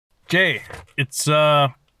Jay, it's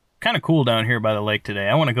kind of cool down here by the lake today.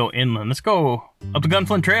 I want to go inland. Let's go up the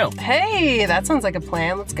Gunflint Trail. Hey, that sounds like a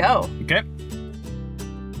plan. Let's go. Okay.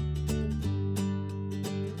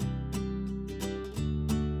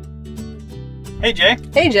 Hey, Jay.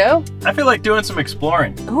 Hey, Joe. I feel like doing some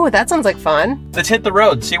exploring. Ooh, that sounds like fun. Let's hit the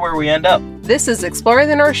road, see where we end up. This is Explore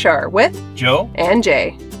the North Shore with Joe and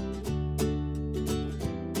Jay.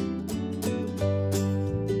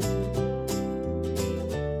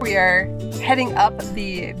 We are heading up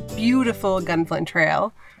the beautiful Gunflint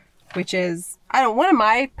Trail, which is, one of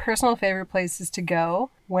my personal favorite places to go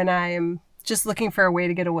when I am just looking for a way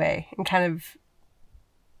to get away and kind of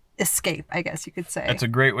escape, I guess you could say. That's a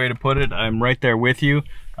great way to put it. I'm right there with you.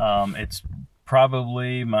 It's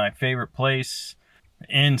probably my favorite place,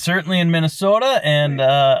 certainly in Minnesota, and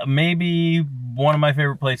maybe one of my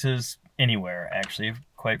favorite places anywhere, actually,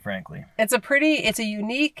 quite frankly. It's a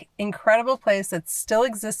unique, incredible place that still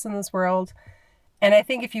exists in this world. And I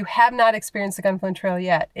think if you have not experienced the Gunflint Trail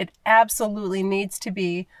yet, it absolutely needs to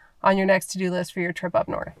be on your next to-do list for your trip up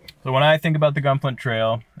north. So when I think about the Gunflint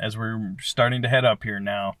Trail, as we're starting to head up here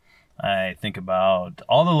now, I think about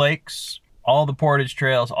all the lakes, all the portage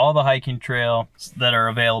trails, all the hiking trails that are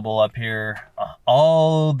available up here,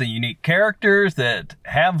 all the unique characters that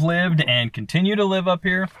have lived and continue to live up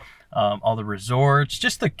here, all the resorts,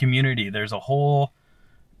 just the community. There's a whole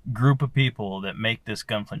group of people that make this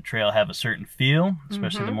Gunflint Trail have a certain feel,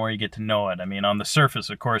 especially the more you get to know it. I mean, on the surface,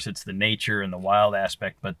 of course, it's the nature and the wild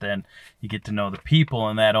aspect, but then you get to know the people,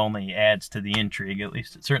 and that only adds to the intrigue. At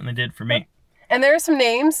least it certainly did for me. And there are some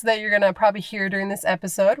names that you're going to probably hear during this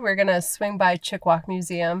episode. We're going to swing by Chik-Wauk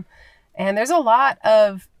Museum, and there's a lot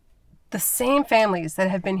of the same families that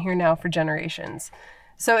have been here now for generations.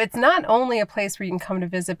 So it's not only a place where you can come to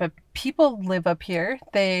visit, but people live up here.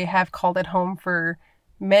 They have called it home for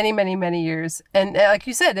many, many, many years. And like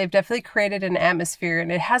you said, they've definitely created an atmosphere,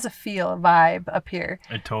 and it has a feel, a vibe up here.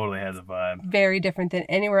 It totally has a vibe. Very different than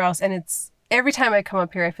anywhere else. And it's every time I come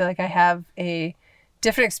up here, I feel like I have a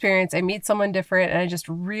different experience. I meet someone different, and I just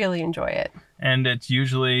really enjoy it. And it's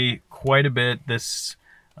usually quite a bit this,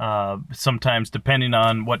 sometimes depending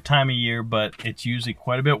on what time of year, but it's usually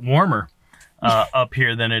quite a bit warmer up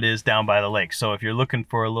here than it is down by the lake. So if you're looking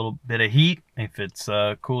for a little bit of heat, if it's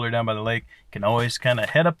cooler down by the lake, you can always kind of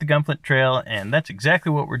head up the Gunflint Trail, and that's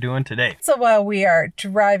exactly what we're doing today. So while we are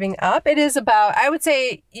driving up, it is about, I would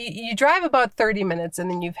say, you drive about 30 minutes, and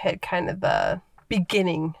then you've hit kind of the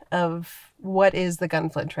beginning of what is the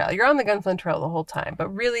Gunflint Trail. You're on the Gunflint Trail the whole time, but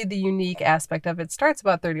really the unique aspect of it starts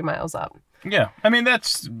about 30 miles up. Yeah, I mean,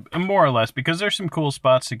 that's more or less, because there's some cool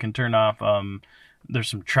spots you can turn off. There's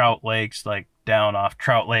some trout lakes, like down off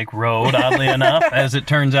Trout Lake Road, oddly enough, as it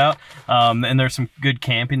turns out. And there's some good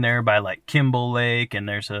camping there by like Kimball Lake, and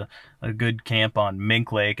there's a good camp on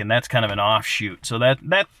Mink Lake, and that's kind of an offshoot. So that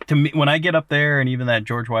to me, when I get up there, and even that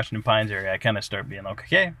George Washington Pines area, I kind of start being like,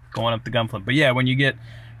 okay, going up the Gunflint. But yeah, when you get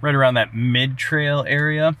right around that mid-trail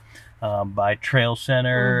area, by Trail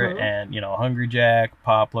Center and, Hungry Jack,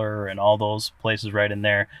 Poplar, and all those places right in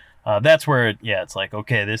there, that's where, it's like,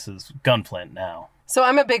 okay, this is Gunflint now. So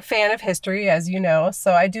I'm a big fan of history, as you know,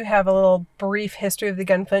 so I do have a little brief history of the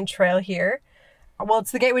Gunflint Trail here. Well,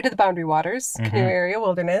 it's the gateway to the Boundary Waters, Canoe Area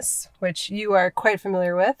Wilderness, which you are quite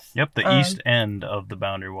familiar with. Yep, the east end of the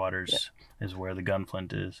Boundary Waters is where the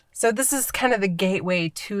Gunflint is. So this is kind of the gateway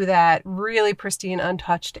to that really pristine,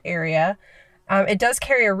 untouched area. It does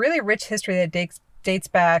carry a really rich history that dates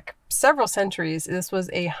back several centuries. This was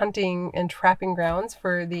a hunting and trapping grounds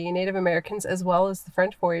for the Native Americans as well as the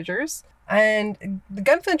French voyagers. And the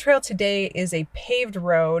Gunflint Trail today is a paved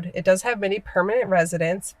road. It does have many permanent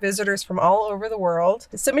residents, visitors from all over the world.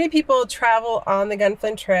 So many people travel on the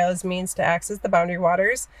Gunflint Trail as means to access the Boundary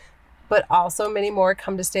Waters, but also many more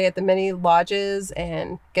come to stay at the many lodges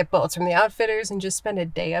and get boats from the outfitters and just spend a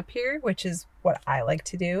day up here, which is what I like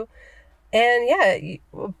to do. And yeah,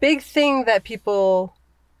 a big thing that people,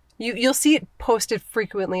 you'll see it posted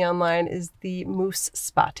frequently online is the moose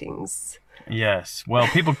spottings. Yes. Well,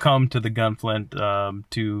 people come to the Gunflint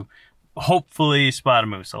to hopefully spot a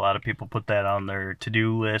moose. A lot of people put that on their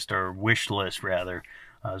to-do list, or wish list, rather.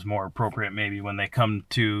 Is more appropriate maybe when they come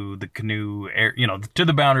to the Canoe, to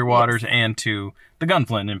the Boundary Waters and to the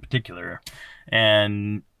Gunflint in particular.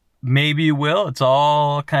 And maybe you will. It's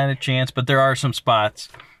all kind of chance, but there are some spots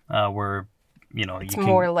where it's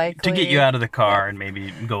more likely to get you out of the car and maybe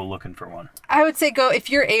go looking for one. I would say if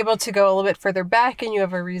you're able to go a little bit further back and you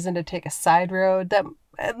have a reason to take a side road. That,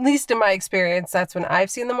 at least in my experience, that's when I've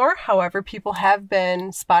seen them more. However, people have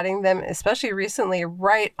been spotting them, especially recently,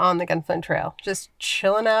 right on the Gunflint Trail, just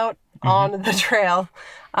chilling out on the trail,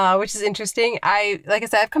 which is interesting. Like I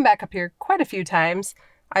said, I've come back up here quite a few times.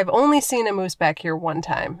 I've only seen a moose back here one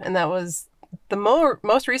time, and that was the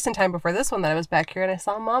most recent time before this one that I was back here, and I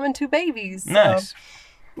saw mom and 2 babies. So, Nice.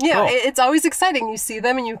 yeah, Cool. it's always exciting. You see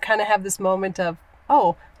them, and you kind of have this moment of,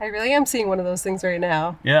 oh, I really am seeing one of those things right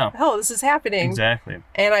now. Yeah. Oh, this is happening. Exactly.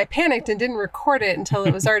 And I panicked and didn't record it until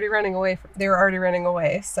it was already running away. They were already running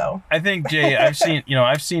away. So I think, Jay, I've seen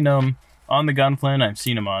them on the Gunflint. I've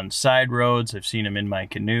seen them on side roads. I've seen them in my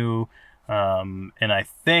canoe. And I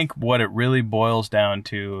think what it really boils down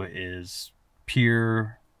to is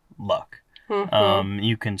pure luck.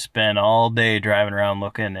 You can spend all day driving around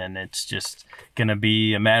looking, and it's just going to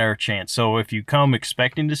be a matter of chance. So if you come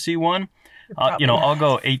expecting to see one, I'll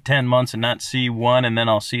go 8-10 months and not see one, and then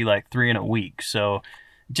I'll see like 3 in a week. So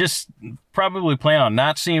just probably plan on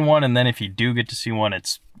not seeing one, and then if you do get to see one,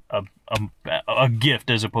 it's a gift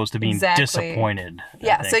as opposed to being disappointed.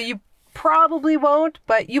 Yeah, so you probably won't,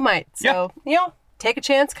 but you might. So, take a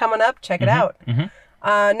chance coming up, check it out.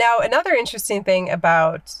 Now, another interesting thing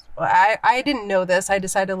about, I didn't know this. I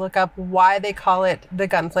decided to look up why they call it the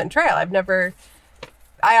Gunflint Trail.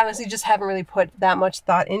 I honestly just haven't really put that much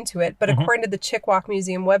thought into it. But according to the Chik-Wauk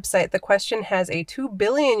Museum website, the question has a 2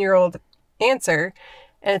 billion-year-old answer,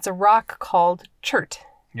 and it's a rock called chert.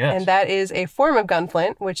 Yes. And that is a form of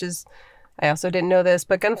gunflint, which is, I also didn't know this,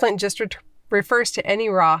 but gunflint just refers to any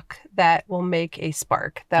rock that will make a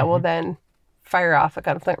spark that will then fire off a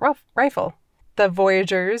gunflint rifle. The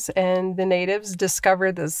voyagers and the natives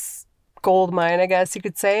discovered this gold mine, I guess you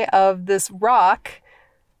could say, of this rock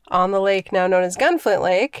on the lake now known as Gunflint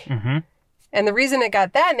Lake. And the reason it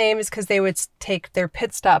got that name is because they would take their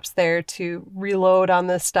pit stops there to reload on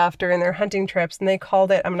this stuff during their hunting trips. And they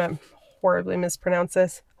called it, I'm going to horribly mispronounce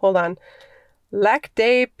this. Hold on. Lac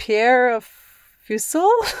des Pierres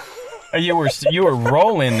Fusel? You were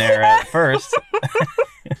rolling there at first.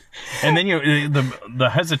 And then the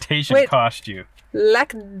hesitation cost you.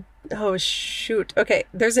 Oh, shoot. Okay,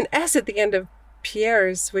 there's an S at the end of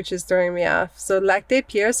Pierres, which is throwing me off. So, Lac des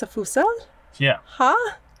Pierres Fusel? Yeah.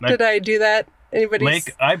 Huh? Did I do that?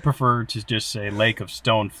 Lake, I prefer to just say Lake of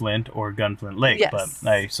Stone Flint or Gunflint Lake, yes, but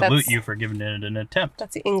I salute you for giving it an attempt.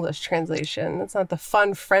 That's the English translation. That's not the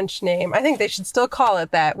fun French name. I think they should still call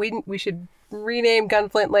it that. We should rename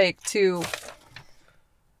Gunflint Lake to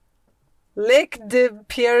Lake de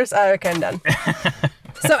Pierres. Oh, okay, I'm done.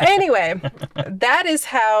 So anyway, that is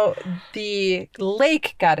how the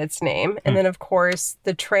lake got its name. And then, of course,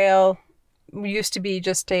 the trail used to be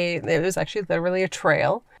it was actually literally a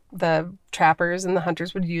trail. The trappers and the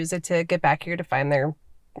hunters would use it to get back here to find their,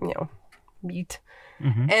 meat.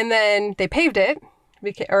 And then they paved it.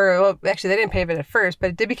 Actually, they didn't pave it at first, but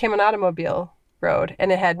it did become an automobile road.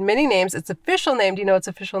 And it had many names. Its official name, do you know its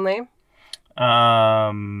official name?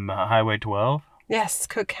 Highway 12? Yes,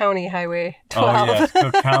 Cook County Highway 12. Oh, yes,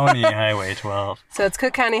 Cook County Highway 12. So it's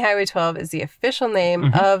Cook County Highway 12 is the official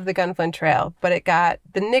name of the Gunflint Trail, but it got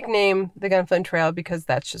the nickname the Gunflint Trail because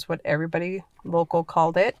that's just what everybody local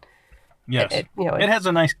called it. Yes. It has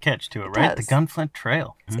a nice catch to it, right? The Gunflint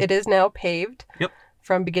Trail. It is now paved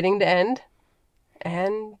from beginning to end,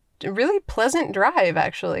 and a really pleasant drive,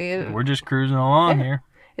 actually. We're just cruising along here.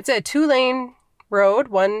 It's a 2-lane road,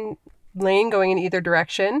 1 lane going in either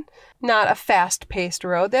direction. Not a fast-paced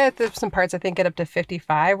road. There's some parts I think get up to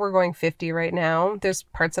 55. We're going 50 right now. There's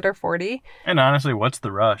parts that are 40. And honestly, what's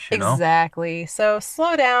the rush, you know? Exactly. So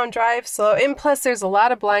slow down, drive slow. And plus, there's a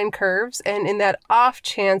lot of blind curves. And in that off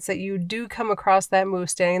chance that you do come across that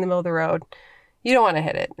moose standing in the middle of the road, you don't want to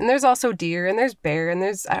hit it. And there's also deer, and there's bear, and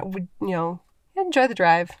there's, enjoy the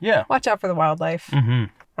drive. Yeah. Watch out for the wildlife.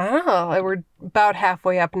 I don't know. We're about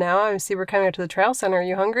halfway up now. I see we're coming up to the trail center. Are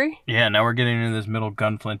you hungry? Yeah, now we're getting into this middle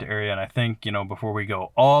Gunflint area, and I think, before we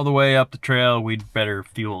go all the way up the trail, we'd better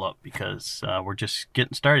fuel up because we're just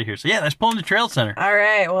getting started here. So yeah, let's pull in the trail center. All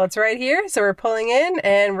right. Well, it's right here. So we're pulling in,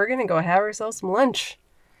 and we're going to go have ourselves some lunch.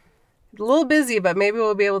 A little busy, but maybe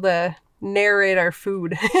we'll be able to narrate our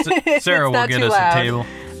food. Sarah will get us a table.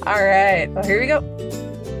 All right. Well, here we go.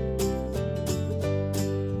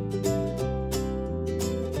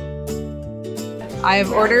 I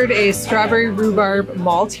have ordered a strawberry rhubarb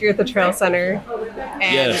malt here at the Trail Center.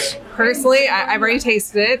 And personally, I've already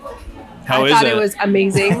tasted it. How is it? I thought it was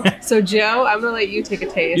amazing. So, Joe, I'm going to let you take a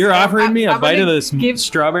taste. You're offering me a bite of this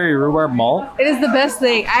strawberry rhubarb malt? It is the best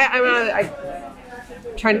thing. I'm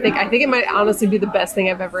trying to think. I think it might honestly be the best thing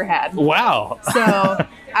I've ever had. Wow. So,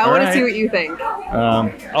 I want to see what you think.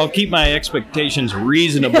 I'll keep my expectations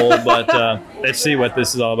reasonable, but let's see what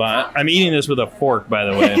this is all about. I'm eating this with a fork, by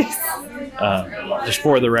the way. Just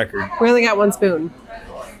for the record. We only got 1 spoon.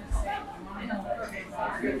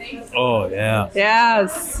 Oh yeah.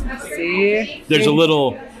 Yes. See? There's a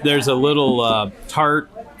little tart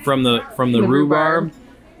from the rhubarb,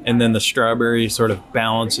 and then the strawberry sort of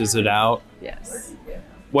balances it out. Yes.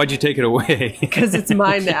 Why'd you take it away? Because it's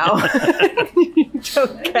mine now.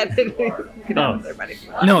 Don't get it. Get out of there, buddy.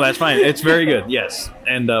 No, that's fine. It's very good. Yes,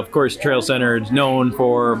 and of course, Trail Center is known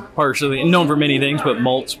for many things, but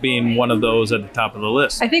malts being one of those at the top of the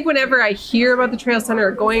list. I think whenever I hear about the Trail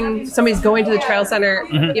Center or somebody's going to the Trail Center,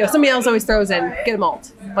 somebody else always throws in, get a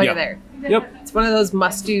malt while you're there. Yep. It's one of those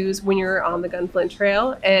must-dos when you're on the Gunflint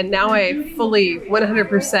Trail, and now I fully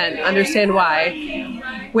 100% understand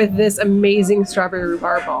why with this amazing strawberry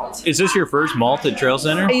rhubarb malt. Is this your first malt at Trail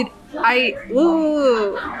Center?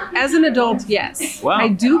 As an adult, yes. Wow. I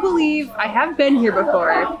do believe I have been here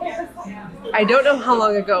before. I don't know how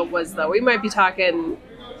long ago it was, though. We might be talking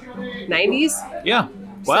 90s. Yeah.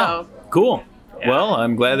 Wow. So, cool. yeah. Well,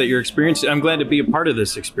 I'm glad that you're experiencing. I'm glad to be a part of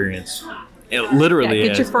this experience. It literally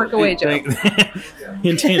get your fork away, Joe.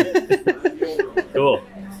 Cool.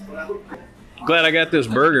 Glad I got this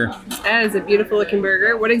burger. That is a beautiful looking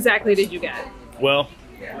burger. What exactly did you get? Well,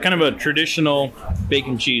 kind of a traditional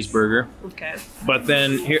bacon cheeseburger. Okay. But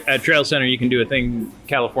then here at Trail Center, you can do a thing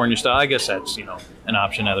California style. I guess that's, an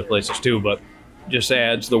option other places too, but just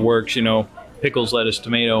adds the works, pickles, lettuce,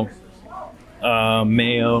 tomato,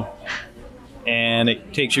 mayo, and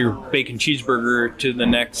it takes your bacon cheeseburger to the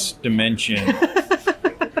next dimension,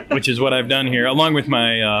 which is what I've done here, along with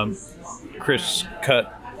my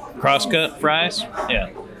cross-cut fries. Yeah.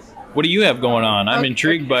 What do you have going on? I'm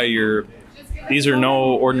intrigued by these are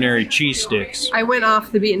no ordinary cheese sticks. I went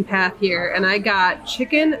off the beaten path here, and I got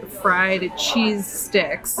chicken fried cheese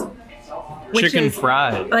sticks. Chicken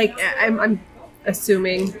fried? Like, I'm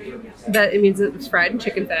assuming that it means it was fried in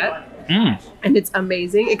chicken fat. And it's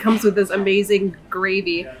amazing. It comes with this amazing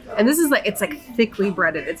gravy. And this is it's thickly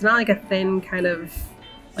breaded. It's not like a thin kind of...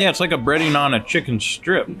 Yeah, it's like a breading on a chicken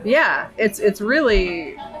strip. Yeah, it's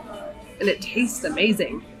really... And it tastes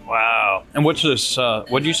amazing. Wow. And what's this?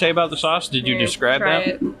 What did you say about the sauce? Did you describe that?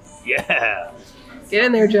 It. Yeah. Get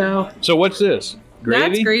in there, Joe. So what's this? Gravy?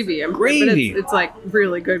 That's gravy. Gravy? But it's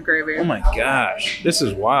really good gravy. Oh my gosh. This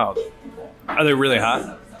is wild. Are they really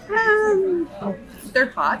hot?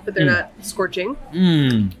 They're hot, but they're not scorching.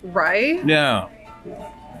 Right? Yeah.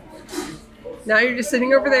 Now you're just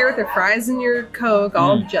sitting over there with your fries and your Coke,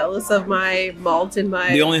 all jealous of my malt and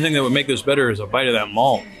my... The only thing that would make this better is a bite of that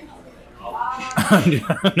malt.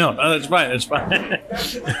 No, that's fine. That's fine.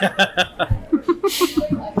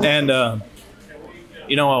 And,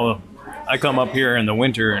 I come up here in the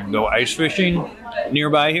winter and go ice fishing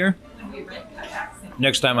nearby here.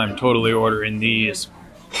 Next time I'm totally ordering these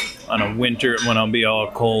on a winter when I'll be all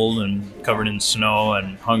cold and covered in snow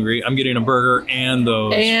and hungry. I'm getting a burger and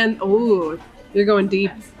those. And, ooh, you're going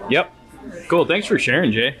deep. Yep. Cool. Thanks for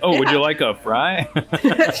sharing, Jay. Oh, yeah. Would you like a fry?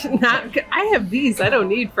 I have these. I don't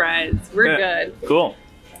need fries. We're good. Cool.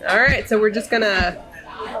 All right. So we're just going to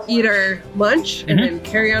eat our lunch and then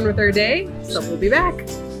carry on with our day. So we'll be back.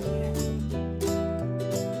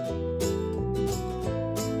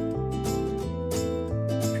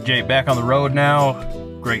 Jay, back on the road now.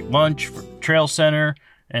 Great lunch for Trail Center.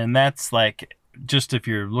 And that's just if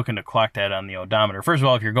you're looking to clock that on the odometer. First of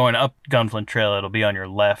all, if you're going up Gunflint Trail, it'll be on your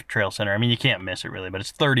left, Trail Center. I mean, you can't miss it really, but it's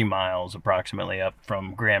 30 miles approximately up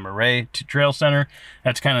from Grand Marais to Trail Center.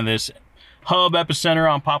 That's kind of this hub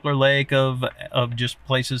epicenter on Poplar Lake of just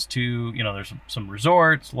places to, there's some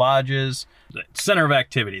resorts, lodges, center of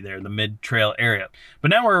activity there, the mid-trail area. But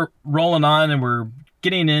now we're rolling on and we're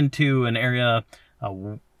getting into an area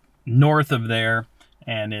north of there,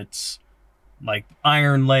 and it's like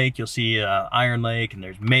Iron Lake. You'll see Iron Lake, and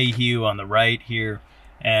there's Mayhew on the right here.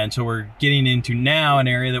 And so we're getting into now an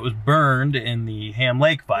area that was burned in the Ham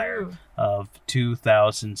Lake fire of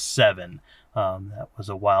 2007. That was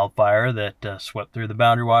a wildfire that swept through the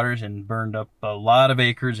Boundary Waters and burned up a lot of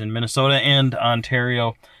acres in Minnesota and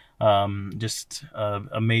Ontario. Just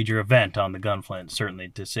a major event on the Gunflint, certainly,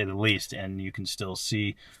 to say the least. And you can still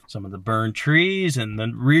see some of the burned trees, and the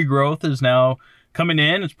regrowth is now coming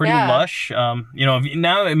in. It's pretty lush.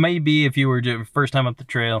 Now it may be, if you were first time up the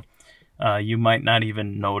trail, you might not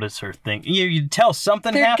even notice or think. You'd tell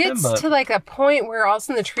something happened. It gets to a point where all of a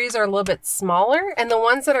sudden the trees are a little bit smaller, and the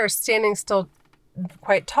ones that are standing still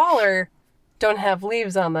quite taller don't have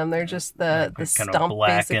leaves on them. They're just the stump,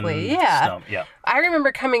 basically. Yeah. Stump, yeah. I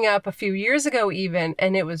remember coming up a few years ago even,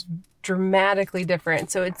 and it was dramatically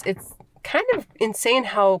different. So it's kind of insane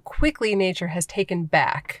how quickly nature has taken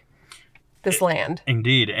back this land.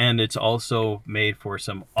 Indeed. And it's also made for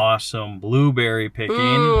some awesome blueberry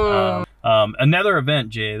picking. Another event,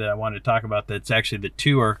 Jay, that I wanted to talk about, that's actually the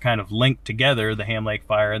two are kind of linked together, the Ham Lake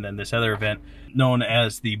fire and then this other event known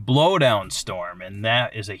as the Blowdown storm. And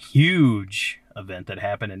that is a huge event that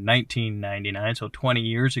happened in 1999, so 20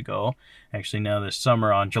 years ago. Actually, now this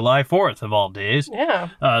summer on July 4th of all days.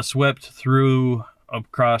 Yeah. Swept through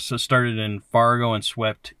across, started in Fargo and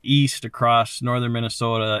swept east across northern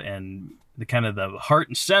Minnesota, and the kind of the heart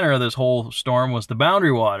and center of this whole storm was the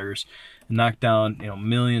Boundary Waters. It knocked down, you know,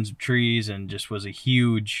 millions of trees and just was a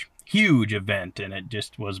huge event. And it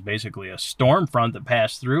just was basically a storm front that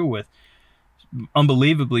passed through with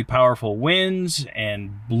unbelievably powerful winds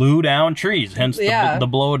and blew down trees, hence the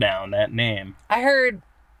Blowdown, that name. I heard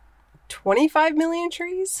 25 million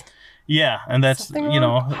trees. Yeah, and that's, you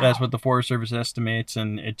know, that's what the Forest Service estimates,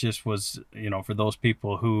 and it just was, you know, for those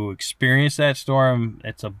people who experienced that storm,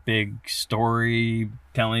 it's a big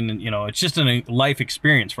storytelling, and, you know, it's just a life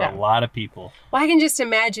experience for a lot of people. Well, I can just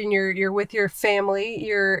imagine you're with your family,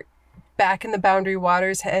 you're back in the Boundary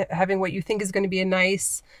Waters, having what you think is going to be a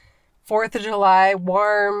nice 4th of July,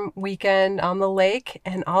 warm weekend on the lake,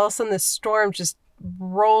 and all of a sudden the storm just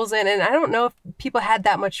rolls in. And I don't know if people had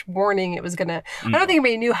that much warning it was going to, I don't think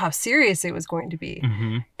anybody knew how serious it was going to be.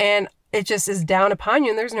 And it just is down upon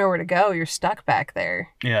you and there's nowhere to go. You're stuck back there.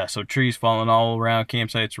 Yeah, so trees falling all around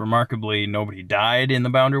campsites. Remarkably, nobody died in the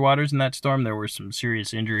Boundary Waters in that storm. There were some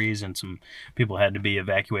serious injuries and some people had to be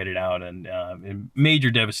evacuated out, and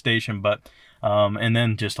major devastation. But and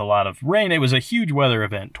then just a lot of rain. It was a huge weather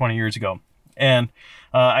event 20 years ago. And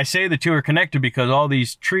I say the two are connected because all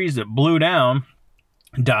these trees that blew down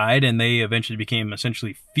died, and they eventually became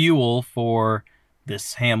essentially fuel for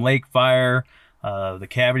this Ham Lake fire, the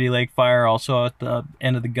Cavity Lake fire, also at the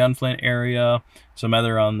end of the Gunflint area, some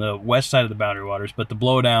other on the west side of the Boundary Waters. But the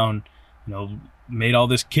Blowdown, you know, made all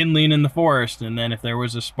this kindling in the forest, and then if there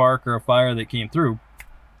was a spark or a fire that came through,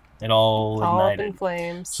 it all ignited. Up in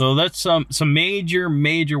flames. So that's some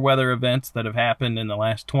major weather events that have happened in the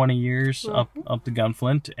last 20 years up the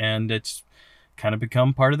Gunflint, and it's kind of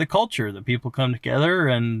become part of the culture that people come together,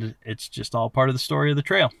 and it's just all part of the story of the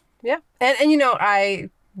trail. Yeah. And you know, I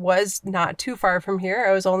was not too far from here.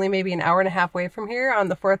 I was only maybe an hour and a half away from here on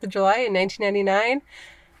the 4th of July in 1999.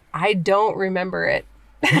 I don't remember it.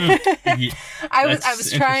 I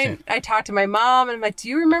was trying, I talked to my mom and I'm like, do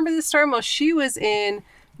you remember this storm? Well, she was in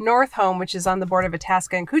North Home, which is on the border of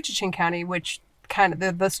Itasca and Coochin County, which kind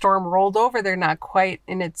of the storm rolled over there, not quite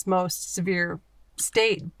in its most severe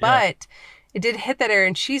state, but it did hit that area,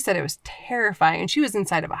 and she said it was terrifying, and she was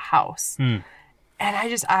inside of a house. And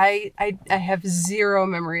I have zero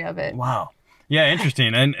memory of it. Wow. Yeah,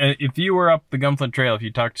 interesting. And if you were up the Gunflint Trail, if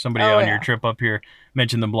you talked to somebody on your trip up here,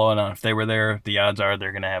 mentioned them blowing on, if they were there, the odds are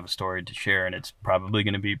they're going to have a story to share, and it's probably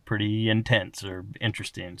going to be pretty intense or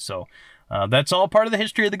interesting. So that's all part of the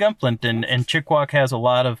history of the Gunflint, and Chik-Wauk has a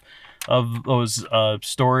lot of those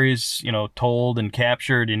stories, you know, told and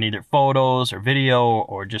captured in either photos or video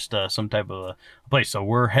or just some type of a place. So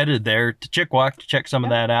we're headed there to Chik-Wauk to check some of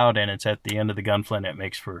that out, and it's at the end of the Gunflint. It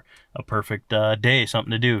makes for a perfect day,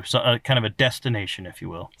 something to do, so kind of a destination, if you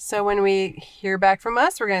will. So when we hear back from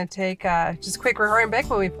us, we're going to take just a quick recording break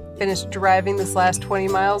when we finish driving this last 20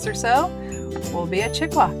 miles or so. We'll be at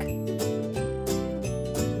Chik-Wauk.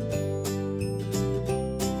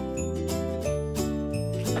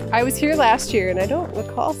 I was here last year and I don't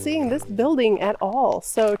recall seeing this building at all.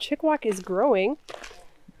 So Chik-Wauk is growing.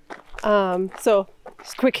 So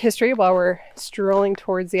just quick history while we're strolling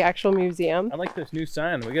towards the actual museum. I like this new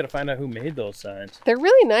sign. We got to find out who made those signs. They're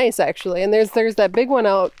really nice, actually. And there's that big one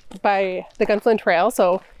out by the Gunflint Trail.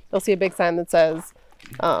 So you'll see a big sign that says,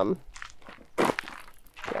 you know,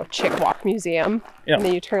 Chik-Wauk Museum. Yep. And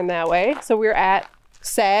then you turn that way. So we're at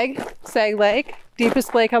Sag Lake.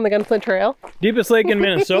 Deepest lake on the Gunflint Trail. Deepest lake in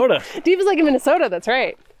Minnesota. Deepest lake in Minnesota, that's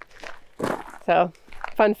right. So,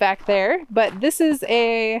 fun fact there. But this is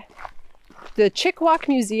the Chik-Wauk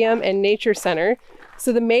Museum and Nature Center.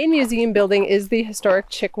 So the main museum building is the historic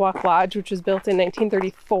Chik-Wauk Lodge, which was built in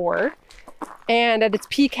 1934. And at its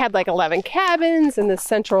peak had like 11 cabins and this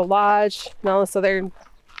central lodge and all this other,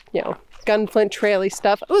 you know, Gunflint Trail-y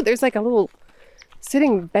stuff. Oh, there's like a little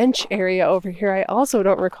sitting bench area over here I also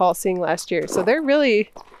don't recall seeing last year. So they're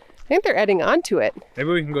really, I think they're adding on to it. Maybe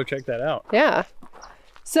we can go check that out. Yeah.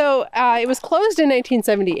 So it was closed in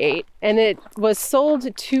 1978 and it was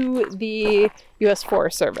sold to the U.S.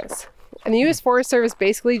 Forest Service. And the U.S. Forest Service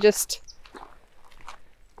basically just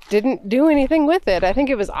didn't do anything with it. I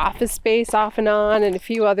think it was office space off and on, and a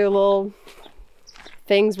few other little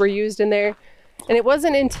things were used in there. And it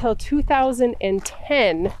wasn't until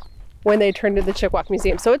 2010 when they turned to the Chik-Wauk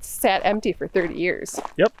Museum. So it's sat empty for 30 years.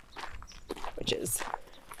 Yep. Which is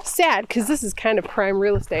sad because this is kind of prime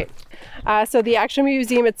real estate. So the actual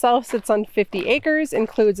museum itself sits on 50 acres,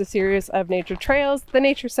 includes a series of nature trails, the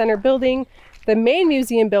Nature Center building, the main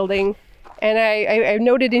museum building, and I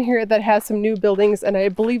noted in here that it has some new buildings, and I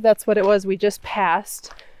believe that's what it was we just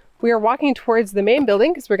passed. We are walking towards the main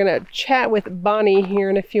building because we're going to chat with Bonnie here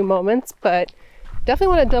in a few moments, but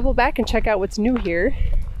definitely want to double back and check out what's new here.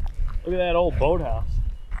 Look at that old boathouse.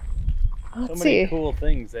 Let's So many see. cool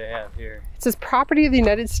things they have here. It says property of the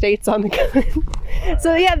United States on the gun.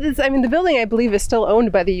 So yeah, the building I believe is still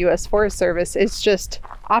owned by the U.S. Forest Service. It's just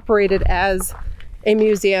operated as a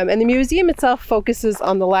museum. And the museum itself focuses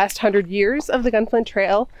on the last 100 years of the Gunflint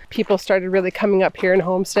Trail. People started really coming up here and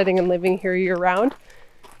homesteading and living here year round.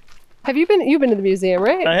 You've been to the museum,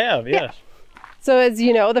 right? I have, yes. So as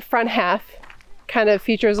you know, the front half kind of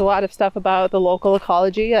features a lot of stuff about the local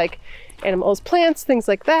ecology, like animals, plants, things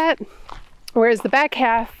like that. Whereas the back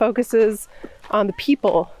half focuses on the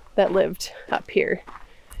people that lived up here.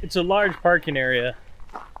 It's a large parking area,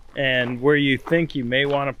 and where you think you may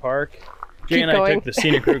want to park. Jay Keep and I going. took the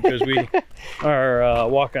scenic route because we are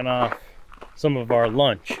walking off some of our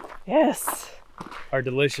lunch, Yes, our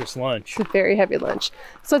delicious lunch. it's a very heavy lunch.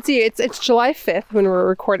 So let's see, it's July 5th when we're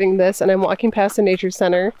recording this, and I'm walking past the Nature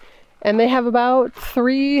Center, and they have about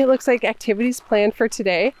 3, it looks like, activities planned for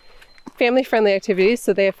today. Family-friendly activities,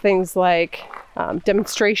 so they have things like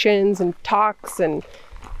demonstrations and talks, and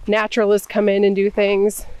naturalists come in and do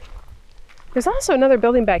things. There's also another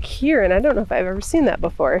building back here, and I don't know if I've ever seen that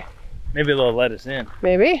before. Maybe they'll let us in.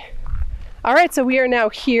 Maybe. All right, so we are now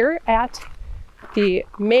here at the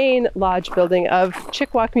main lodge building of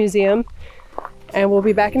Chik-Wauk Museum, and we'll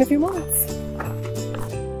be back in a few moments.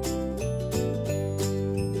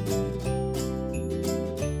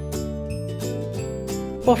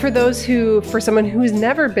 Well, for someone who's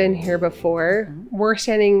never been here before, we're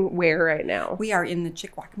standing where right now? We are in the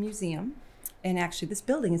Chik-Wauk Museum, and actually this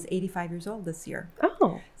building is 85 years old this year.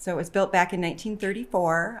 Oh, So it was built back in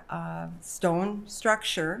 1934, stone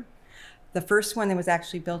structure. The first one that was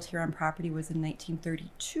actually built here on property was in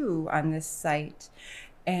 1932 on this site.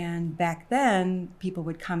 And back then, people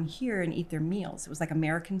would come here and eat their meals. It was like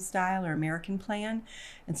American style or American plan.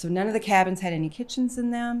 And so none of the cabins had any kitchens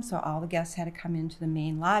in them, so all the guests had to come into the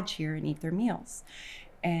main lodge here and eat their meals.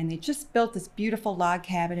 And they just built this beautiful log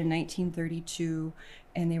cabin in 1932,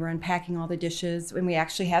 and they were unpacking all the dishes. And we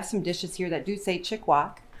actually have some dishes here that do say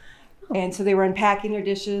Chik-Wauk. And so they were unpacking their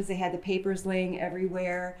dishes. They had the papers laying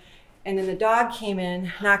everywhere. And then the dog came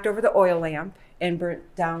in, knocked over the oil lamp, and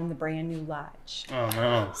burnt down the brand new lodge. Oh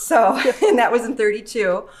no. So, and that was in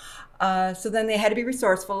 32. So then they had to be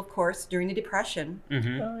resourceful, of course, during the Depression.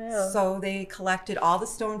 Mm-hmm. oh yeah. So they collected all the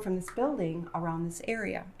stone from this building around this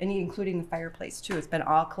area, and including the fireplace too. It's been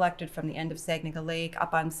all collected from the end of Saginaw Lake,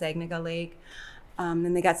 up on Saginaw Lake.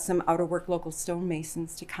 Then they got some out-of-work local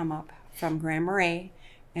stonemasons to come up from Grand Marais,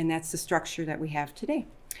 and that's the structure that we have today.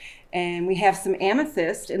 And we have some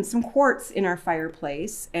amethyst and some quartz in our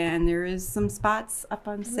fireplace, and there is some spots up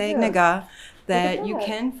on Saginaw that you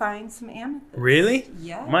can find some amethyst. Really?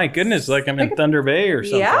 Yeah. My goodness, like I'm in Thunder Bay or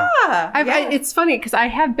something. Yeah. It's funny because I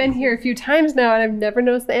have been here a few times now, and I've never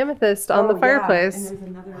noticed the amethyst on the fireplace. And there's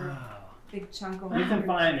another big chunk over You can here.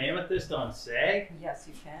 find amethyst on Sag? Yes,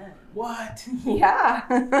 you can. What?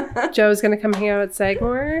 Yeah. Joe's gonna come hang out at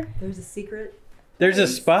Sagmore. There's a secret. There's a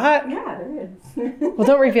spot? Yeah, there is. Well,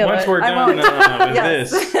 don't reveal Once it. we're I done won't. with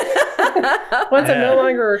Yes. this. Once I'm no Yeah.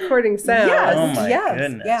 longer recording sound. Yes, Oh my yes.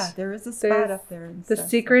 goodness. Yeah, there is a spot There's up there. And The stuff.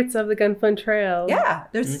 secrets of the Gunflint Trail. Yeah,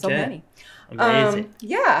 there's so Okay. many. Amazing.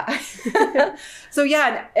 Yeah. So yeah,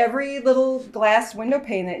 and every little glass window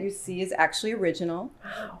pane that you see is actually original.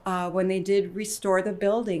 When they did restore the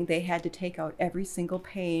building, they had to take out every single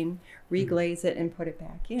pane, reglaze it, and put it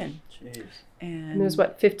back in. Jeez. And there's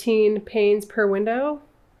what, 15 panes per window?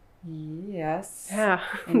 Yes. Yeah.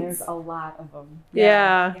 And there's a lot of them.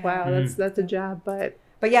 Yeah. Yeah. Wow, that's a job, but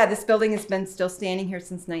But yeah, this building has been still standing here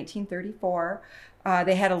since 1934.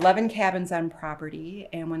 They had 11 cabins on property,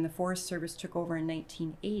 and when the Forest Service took over in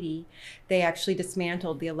 1980, they actually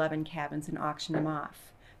dismantled the 11 cabins and auctioned them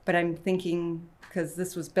off. But I'm thinking, because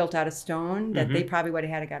this was built out of stone, that they probably would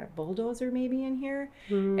have had to got a bulldozer maybe in here.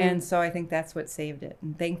 And so I think that's what saved it.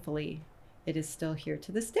 And thankfully, it is still here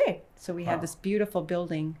to this day. So we have this beautiful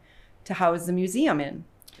building to house the museum in.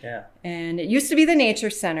 Yeah. And it used to be the Nature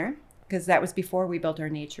Center, because that was before we built our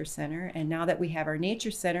Nature Center. And now that we have our Nature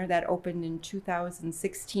Center, that opened in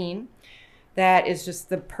 2016, that is just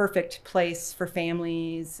the perfect place for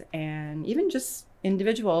families and even just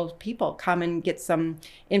individual people come and get some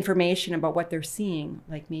information about what they're seeing,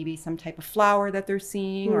 like maybe some type of flower that they're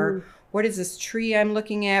seeing, what is this tree I'm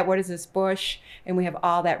looking at? What is this bush? And we have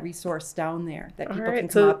all that resource down there that people can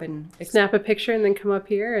come up and snap a picture and then come up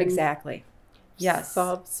here. And exactly. Yes.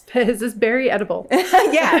 Is this berry edible?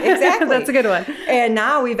 Yeah, exactly. That's a good one. And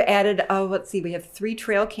now we've added, let's see, we have 3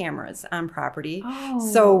 trail cameras on property.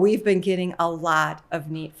 Oh. So we've been getting a lot of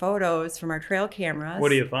neat photos from our trail cameras.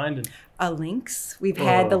 What are you finding? Lynx. We've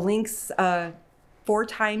had the lynx 4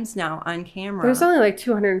 times now on camera. There's only like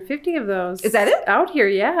 250 of those. Is that it? Out here,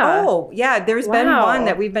 yeah. Oh, yeah. There's been one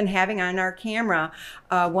that we've been having on our camera.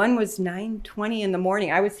 One was 9:20 in the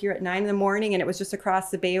morning. I was here at 9 in the morning, and it was just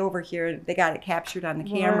across the bay over here. They got it captured on the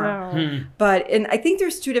camera. Wow. And I think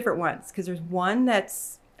there's 2 different ones, because there's one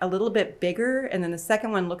that's a little bit bigger, and then the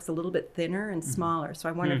second one looks a little bit thinner and smaller. So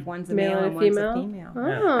I wonder if one's a male and one's a female.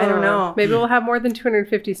 Oh. I don't know. Maybe we'll have more than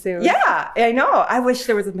 250 soon. Yeah, I know. I wish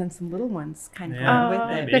there would have been some little ones kind of going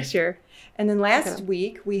with it. Next year. And then last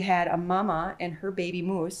week we had a mama and her baby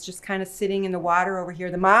moose just kind of sitting in the water over here.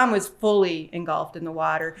 The mom was fully engulfed in the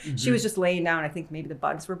water. She was just laying down. I think maybe the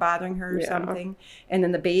bugs were bothering her or something. And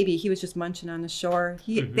then the baby, he was just munching on the shore.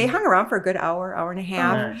 They hung around for a good hour and a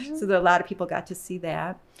half. So that a lot of people got to see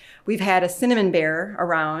that. We've had a cinnamon bear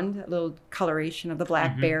around, a little coloration of the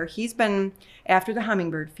black bear. He's been after the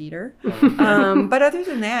hummingbird feeder. But other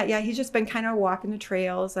than that, yeah, he's just been kind of walking the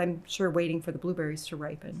trails, I'm sure waiting for the blueberries to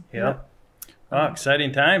ripen. Yep. Oh,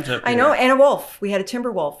 exciting times up here. I know, and a wolf. We had a timber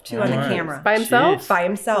wolf, too, on the camera. By himself? Jeez. By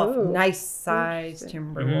himself. Ooh. Nice sized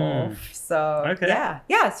timber wolf. So, Okay.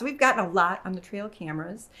 yeah. So we've gotten a lot on the trail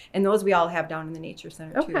cameras. And those we all have down in the Nature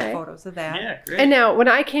Center, too, Okay. photos of that. Yeah, great. And now, when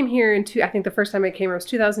I came here I think the first time I came here was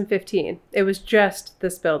 2015. It was just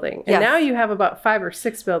this building. And Yes. now you have about 5 or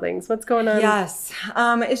 6 buildings. What's going on? Yes.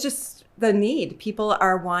 It's just the need. People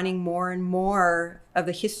are wanting more and more of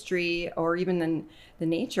the history or even the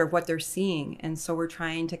nature of what they're seeing. And so we're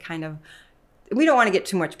trying to we don't want to get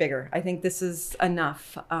too much bigger. I think this is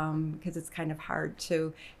enough because it's kind of hard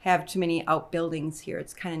to have too many outbuildings here.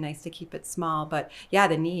 It's kind of nice to keep it small. But yeah,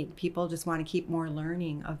 the need. People just want to keep more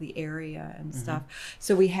learning of the area and stuff.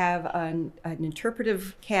 So we have an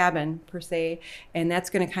interpretive cabin, per se, and that's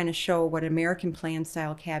going to kind of show what American plan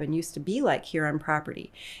style cabin used to be like here on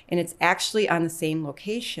property. And it's actually on the same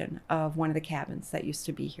location of one of the cabins that used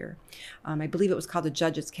to be here. I believe it was called the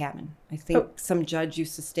Judge's Cabin. I think some judge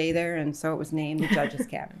used to stay there, and so it was named the Judge's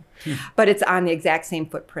Cabin. But it's on the exact same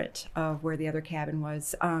footprint of where the other cabin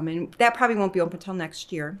was. And that probably won't be open until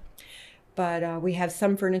next year. But we have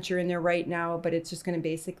some furniture in there right now, but it's just going to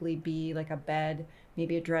basically be like a bed,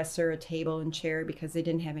 maybe a dresser, a table, and chair, because they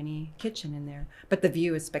didn't have any kitchen in there. But the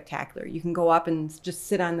view is spectacular. You can go up and just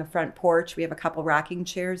sit on the front porch. We have a couple rocking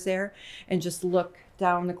chairs there and just look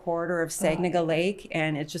down the corridor of Saginaga Lake,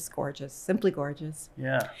 and it's just gorgeous, simply gorgeous.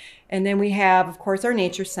 Yeah. And then we have, of course, our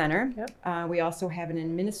nature center. Yep. We also have an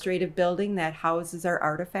administrative building that houses our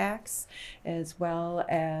artifacts, as well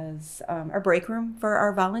as our break room for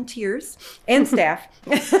our volunteers and staff,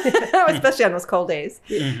 especially on those cold days.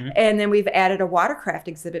 And then we've added a watercraft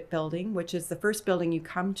exhibit building, which is the first building you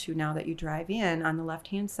come to now that you drive in on the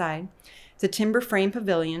left-hand side. It's a timber frame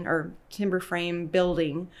pavilion or timber frame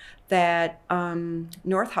building that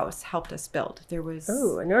North House helped us build. There was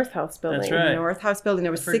a North House building. That's right. North House building.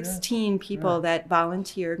 There was I forgot. 16 people that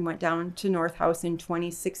volunteered and went down to North House in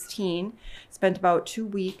 2016. Spent about 2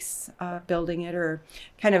 weeks building it, or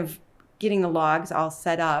kind of getting the logs all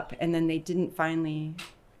set up, and then they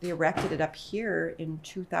erected it up here in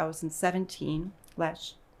 2017,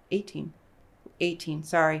 18,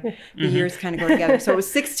 sorry. The years kind of go together. So it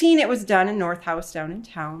was 16, it was done in North House down in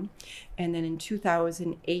town. And then in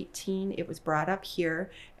 2018, it was brought up here.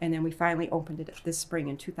 And then we finally opened it this spring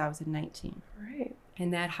in 2019. Right.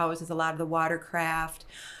 And that houses a lot of the watercraft,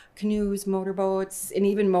 canoes, motorboats, and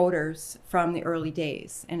even motors from the early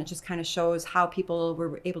days. And it just kind of shows how people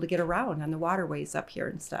were able to get around on the waterways up here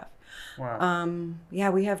and stuff. Wow. Yeah,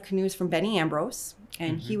 we have canoes from Benny Ambrose,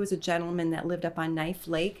 and he was a gentleman that lived up on Knife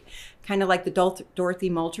Lake, kind of like the Dorothy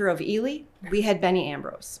Moulter of Ely. We had Benny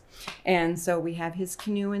Ambrose, and so we have his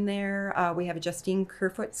canoe in there. We have a Justine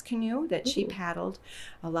Kerfoot's canoe that she paddled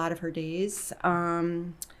a lot of her days.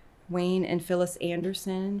 Wayne and Phyllis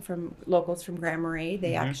Anderson, locals from Grand Marais,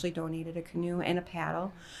 they actually donated a canoe and a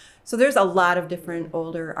paddle. So there's a lot of different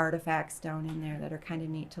older artifacts down in there that are kind of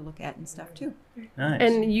neat to look at and stuff too. Nice.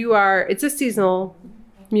 And it's a seasonal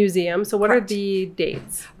museum. So what are the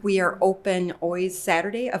dates? We are open always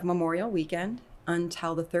Saturday of Memorial Weekend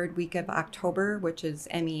until the 3rd week of October, which is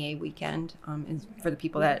MEA weekend, for the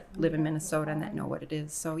people that live in Minnesota and that know what it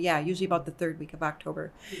is. So yeah, usually about the 3rd week of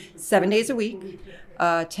October. 7 days a week,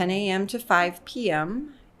 10 a.m. to 5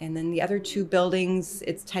 p.m. And then the other 2 buildings,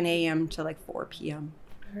 it's 10 a.m. to like 4 p.m.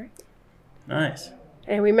 All right. Nice.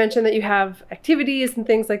 And we mentioned that you have activities and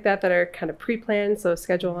things like that are kind of pre-planned, so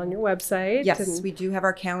schedule on your website. Yes, and we do have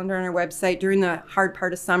our calendar on our website. During the hard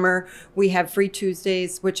part of summer, we have free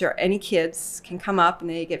Tuesdays, which are any kids can come up and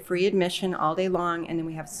they get free admission all day long. And then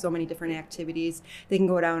we have so many different activities. They can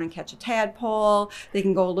go down and catch a tadpole. They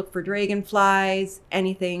can go look for dragonflies,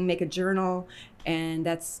 anything, make a journal. And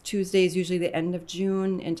that's Tuesdays, usually the end of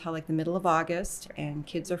June until like the middle of August. And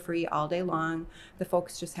kids are free all day long. The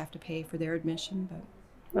folks just have to pay for their admission, but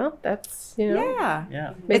well, that's, you know,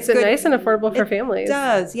 Yeah. makes It's it good. nice and affordable for It families.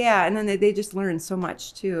 does, yeah. And then they just learn so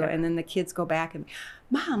much too. Yeah. And then the kids go back and,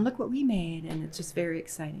 Mom, look what we made. And it's just very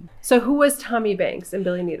exciting. So who was Tommy Banks and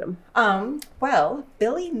Billy Needham? Well,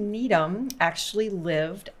 Billy Needham actually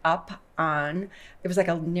lived up on, it was like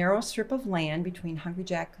a narrow strip of land between Hungry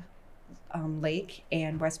Jack Lake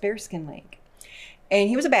and West Bearskin Lake. And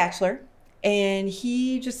he was a bachelor, and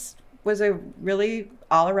he just was a really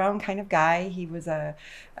all-around kind of guy. He was a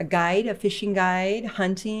guide, a fishing guide,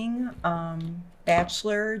 hunting,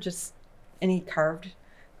 bachelor, and he carved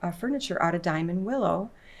furniture out of diamond willow.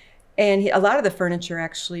 And a lot of the furniture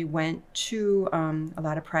actually went to a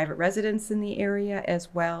lot of private residents in the area,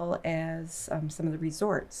 as well as some of the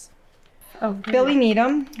resorts. Oh, Billy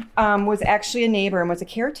Needham was actually a neighbor and was a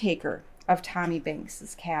caretaker of Tommy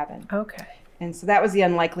Banks's cabin. Okay. And so that was the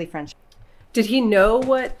unlikely friendship. Did he know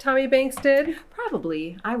what Tommy Banks did?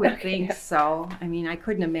 Probably, I would Okay. think so. I mean, I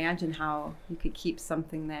couldn't imagine how you could keep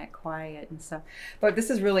something that quiet and stuff. But this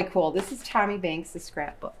is really cool. This is Tommy Banks'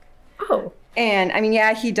 scrapbook. Oh. And I mean,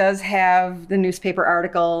 yeah, he does have the newspaper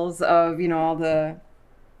articles of, you know, all the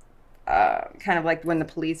kind of like when the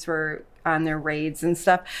police were on their raids and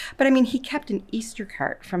stuff. But I mean, he kept an Easter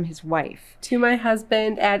card from his wife. To my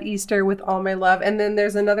husband at Easter with all my love. And then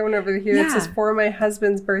there's another one over here that Yeah. says for my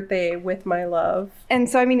husband's birthday with my love. And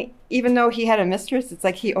so, I mean, even though he had a mistress, it's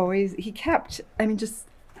like he kept, I mean,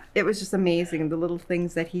 it was just amazing, the little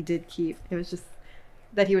things that he did keep. It was just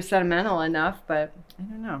that he was sentimental enough, but I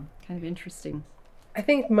don't know, kind of interesting. I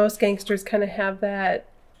think most gangsters kind of have that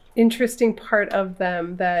interesting part of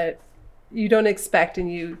them that you don't expect, and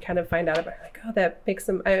you kind of find out about, like, oh, that makes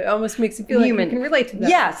them, it almost makes you feel Human. like you can relate to them.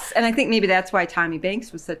 Yes, and I think maybe that's why Tommy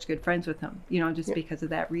Banks was such good friends with him, you know, just because of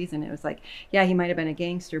that reason. It was like, yeah, he might have been a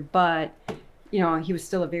gangster, but, you know, he was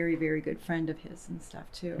still a very, very good friend of his and stuff,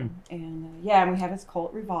 too. And, yeah, and we have his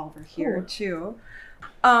Colt revolver here, too.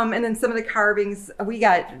 And then some of the carvings, we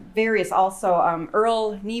got various also.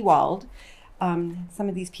 Earl Newald, some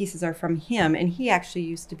of these pieces are from him, and he actually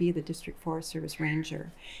used to be the District Forest Service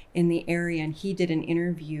Ranger in the area, and he did an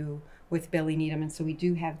interview with Billy Needham, and so we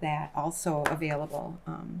do have that also available.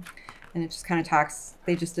 And it just kind of talks,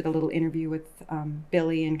 they just did a little interview with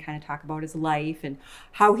Billy and kind of talk about his life and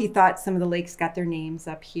how he thought some of the lakes got their names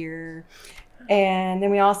up here. And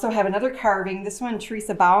then we also have another carving. This one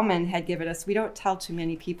Teresa Bauman had given us. We don't tell too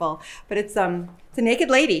many people, but it's a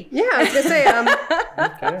naked lady. Yeah, I was going to say,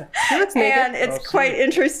 Okay. she looks naked. And it's quite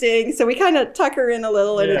interesting. So we kind of tuck her in a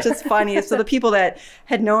little, and it's just funny. So the people that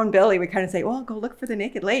had known Billy would kind of say, well, go look for the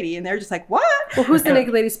naked lady. And they're just like, what? Well, who's the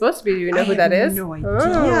naked lady supposed to be? Do you know who that is? No idea.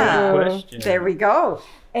 Oh. Question. There we go.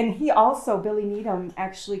 And he also, Billy Needham,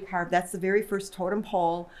 actually carved, that's the very first totem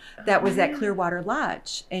pole that was at Clearwater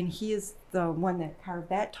Lodge. And he is the one that carved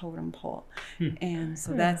that totem pole. And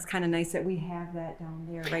so that's kind of nice that we have that down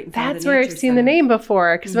there right in front of That's the where I've nature seen the center. name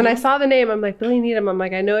before. Because when I saw the name, I'm like, Billy Needham. I'm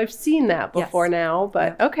like, I know I've seen that before Yes. now.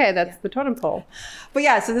 But okay, that's the totem pole. But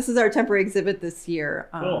yeah, so this is our temporary exhibit this year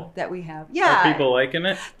Cool. that we have. Are Yeah. people liking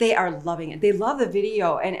it? They are loving it. They love the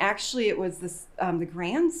video. And actually it was this the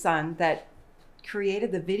grandson that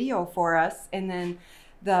created the video for us, and then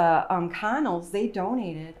the Connells, they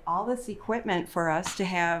donated all this equipment for us to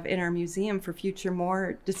have in our museum for future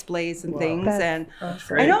more displays and things. That's And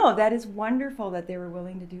awesome. I know that is wonderful that they were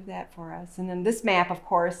willing to do that for us. And then this map, of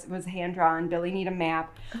course, was hand drawn Billy Needham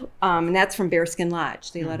map, and that's from Bearskin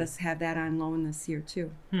Lodge. They let us have that on loan this year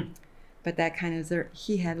too. But that kind of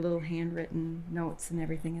he had little handwritten notes and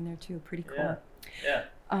everything in there too. Pretty cool. Yeah.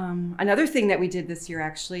 Another thing that we did this year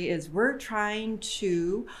actually is we're trying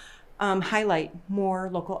to highlight more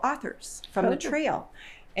local authors from the trail.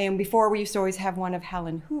 And before we used to always have one of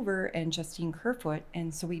Helen Hoover and Justine Kerfoot,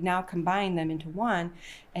 and so we now combine them into one.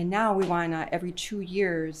 And now we want to every 2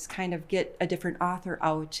 years kind of get a different author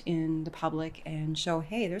out in the public and show,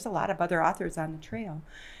 hey, there's a lot of other authors on the trail.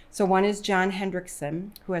 So one is John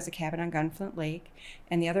Hendrickson, who has a cabin on Gunflint Lake,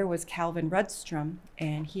 and the other was Calvin Rudstrom,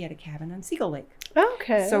 and he had a cabin on Seagull Lake.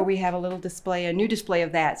 Okay. So we have a little display, a new display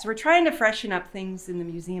of that. So we're trying to freshen up things in the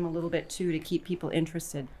museum a little bit too, to keep people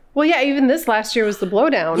interested. Well, yeah, even this last year was the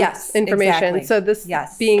Blowdown information. Exactly. So this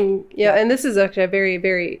being, and this is actually a very,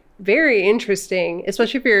 very, very interesting,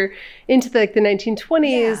 especially if you're into the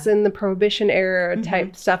 1920s and the Prohibition era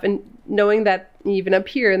type stuff, and knowing that even up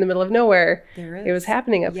here in the middle of nowhere, it was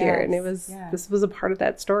happening up here, and this was a part of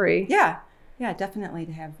that story. Yeah, definitely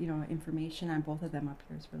to have information on both of them up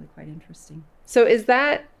here is really quite interesting. So is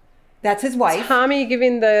that's his wife, Tommy,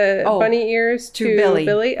 giving the bunny ears to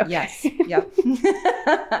Billy? Okay. Yes. Yep.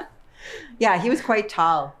 Yeah, he was quite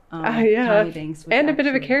tall. Tommy Banks. And a bit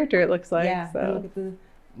of a character, it looks like. Yeah. So. Look at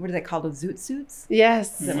what are they called? The zoot suits?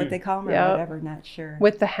 Yes. Is that what they call them or whatever? Not sure.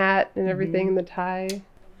 With the hat and everything and the tie.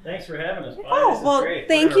 Thanks for having us. Oh, well,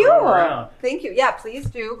 thank you. Thank you. Yeah, please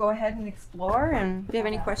do go ahead and explore. And if you have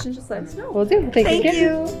any questions, just let us know. Will do. Thank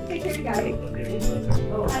you. Take care, guys.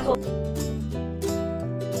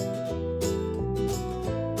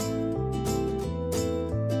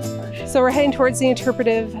 So we're heading towards the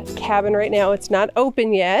interpretive cabin right now. It's not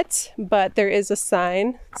open yet, but there is a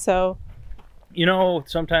sign. So,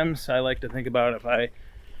 sometimes I like to think about if I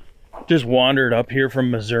just wandered up here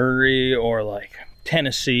from Missouri or like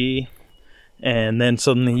Tennessee, and then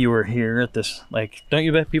suddenly you were here at this, don't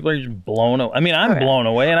you bet people are just blown away? I mean, I'm blown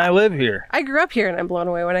away, and I live here. I grew up here, and I'm blown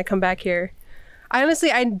away when I come back here.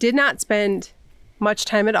 I did not spend much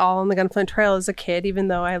time at all on the Gunflint Trail as a kid, even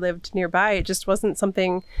though I lived nearby. It just wasn't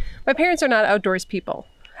something. My parents are not outdoors people.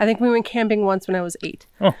 I think we went camping once when I was 8.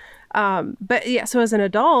 Oh. But yeah, so as an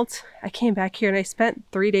adult, I came back here and I spent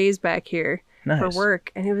 3 days back here for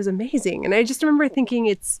work, and it was amazing. And I just remember thinking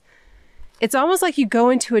it's almost like you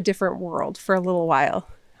go into a different world for a little while,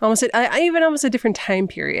 almost a different time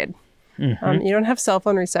period. Mm-hmm. You don't have cell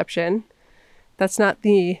phone reception. That's not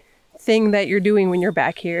the thing that you're doing when you're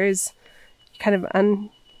back here. Is kind of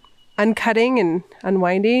uncutting and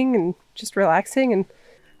unwinding and just relaxing. And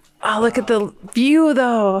look at the view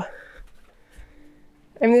though.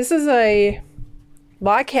 I mean, this is a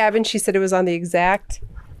log cabin. She said it was on the exact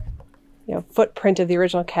footprint of the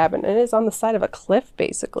original cabin, and it is on the side of a cliff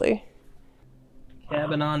basically.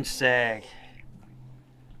 Cabin on Sag.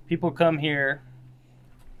 People come here.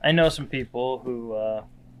 I know some people who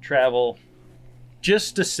travel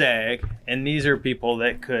just to Sag, and these are people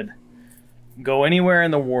that could go anywhere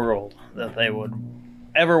in the world that they would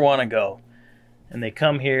ever want to go, and they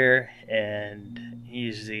come here, and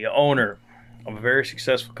he's the owner of a very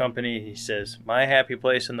successful company. He says, my happy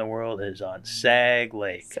place in the world is on Sag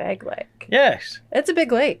Lake. Sag Lake. Yes. It's a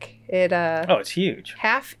big lake. It's huge.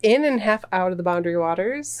 Half in and half out of the Boundary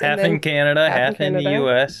Waters. Half in Canada, half in the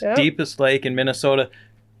U.S. Yep. Deepest lake in Minnesota,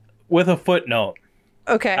 with a footnote.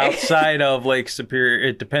 Okay. Outside of Lake Superior.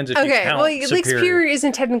 It depends if you count Superior. Lake Superior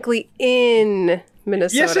isn't technically in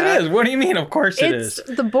Minnesota. Yes, it is. What do you mean? Of course it is.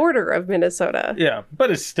 It's the border of Minnesota. Yeah, but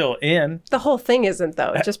it's still in. The whole thing isn't,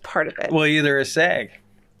 though. It's just part of it. Well, either is Sag.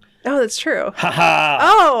 Oh, that's true. Ha ha.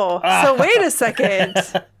 Oh, so wait a second.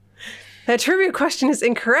 That trivia question is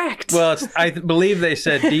incorrect. Well, I believe they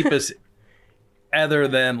said deepest other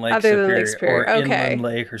than Lake Superior. Or Inland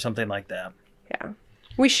Lake or something like that. Yeah.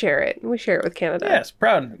 We share it. We share it with Canada. Yes,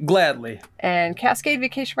 proud, gladly. And Cascade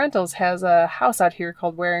Vacation Rentals has a house out here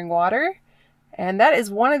called Wearing Water. And that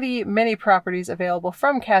is one of the many properties available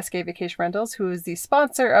from Cascade Vacation Rentals, who is the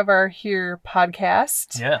sponsor of our Here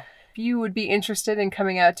podcast. Yeah. If you would be interested in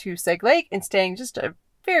coming out to Sag Lake and staying just a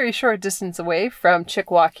very short distance away from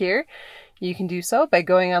Chik-Wauk here, you can do so by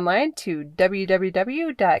going online to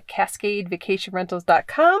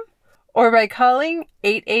www.cascadevacationrentals.com or by calling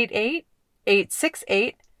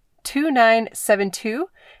 888-868-2972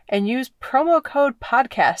 and use promo code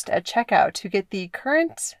podcast at checkout to get the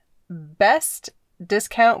current best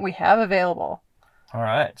discount we have available. All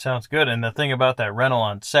right, sounds good. And the thing about that rental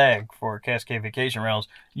on Sag for Cascade Vacation Rentals,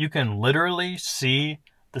 you can literally see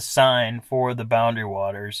the sign for the Boundary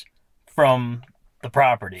Waters from the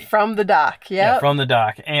property. From the dock, yeah. From the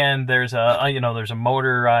dock. And there's a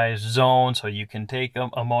motorized zone, so you can take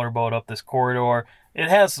a motorboat up this corridor. It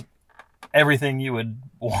has everything you would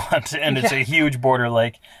want, and it's a huge border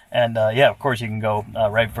lake. And of course you can go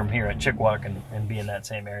right from here at Chik-Wauk and be in that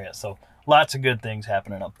same area. So lots of good things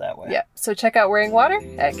happening up that way. Yeah, so check out Wearing Water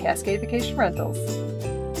at Cascade Vacation Rentals.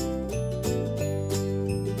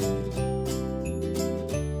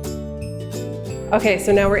 Okay,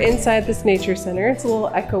 so now we're inside this nature center. It's a little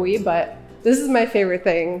echoey, but this is my favorite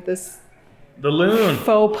thing. The loon.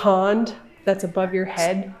 Faux pond that's above your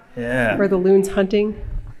head. Yeah. Where the loon's hunting,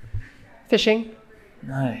 fishing.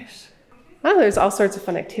 Nice. Oh, there's all sorts of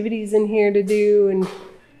fun activities in here to do, and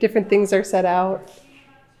different things are set out.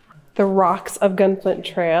 The rocks of Gunflint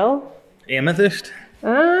Trail. Amethyst?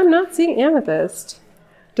 I'm not seeing amethyst.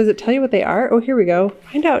 Does it tell you what they are? Oh, here we go.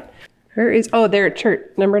 Find out. Where is... Oh, they're at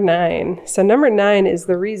chert number 9. So number 9 is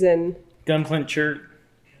the reason... Gunflint chert.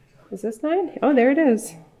 Is this 9? Oh, there it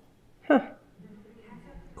is. Huh.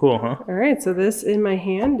 Cool, huh? All right, so this in my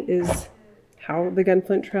hand is how the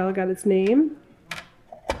Gunflint Trail got its name.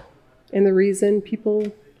 And the reason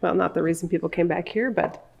people... Well, not the reason people came back here,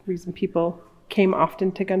 but the reason people came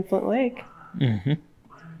often to Gunflint Lake. Mm-hmm.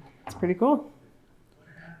 It's pretty cool.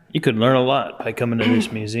 You could learn a lot by coming to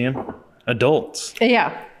this museum. Adults.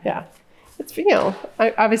 Yeah. It's, you know,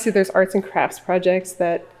 obviously there's arts and crafts projects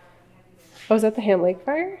that... Oh, is that the Ham Lake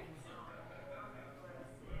Fire?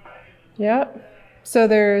 Yep. So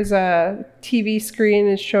there's a TV screen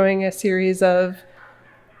is showing a series of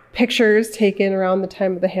pictures taken around the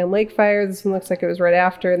time of the Ham Lake Fire. This one looks like it was right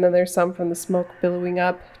after, and then there's some from the smoke billowing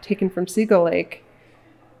up, taken from Seagull Lake.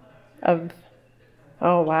 Oh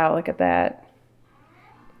wow, look at that.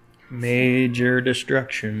 Major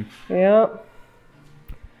destruction. Yep.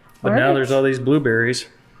 But now there's all these blueberries.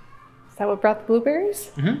 Is that what brought the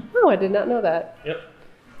blueberries? Mm-hmm. Oh, I did not know that. Yep.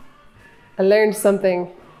 I learned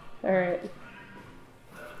something. All right.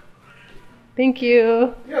 Thank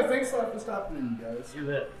you. Yeah, thanks a lot for stopping in, guys. You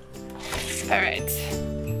bet. All right.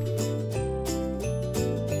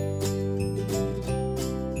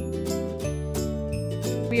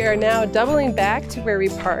 We are now doubling back to where we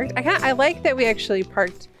parked. I like that we actually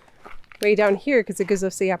parked way down here because it gives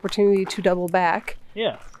us the opportunity to double back.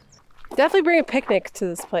 Yeah. Definitely bring a picnic to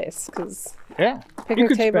this place because Yeah. picnic You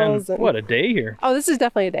could tables. spend, what, a day here? Oh, this is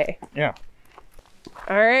definitely a day. Yeah.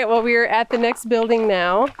 All right, well, we are at the next building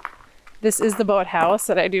now. This is the boathouse,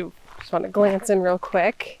 and I do just want to glance in real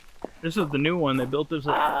quick. This is the new one. They built this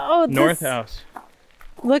at Oh, North House.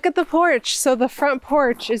 Look at the porch. So the front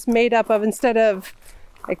porch is made up of, instead of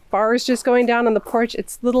like bars just going down on the porch,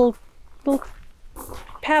 it's little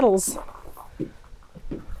paddles.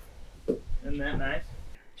 Isn't that nice?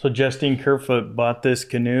 So Justine Kerfoot bought this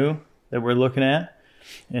canoe that we're looking at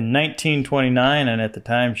in 1929, and at the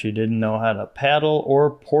time she didn't know how to paddle or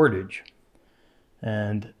portage.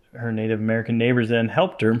 And her Native American neighbors then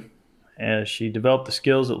helped her as she developed the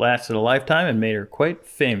skills that lasted a lifetime and made her quite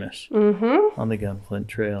famous on the Gunflint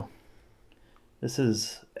Trail. This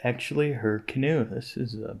is actually her canoe. This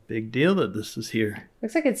is a big deal that this is here.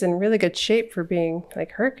 Looks like it's in really good shape for being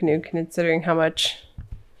like her canoe, considering how much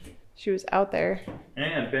she was out there.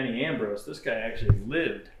 And Benny Ambrose, this guy actually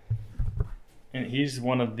lived. And he's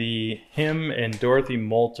one of him and Dorothy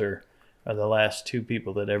Moulter are the last 2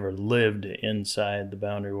 people that ever lived inside the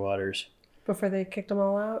Boundary Waters. Before they kicked them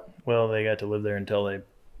all out? Well, they got to live there until they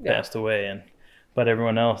passed away. But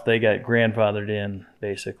everyone else, they got grandfathered in,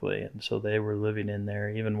 basically. And so they were living in there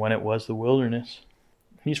even when it was the wilderness.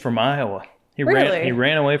 He's from Iowa. He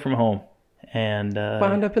ran away from home. And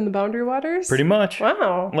wound up in the Boundary Waters? Pretty much.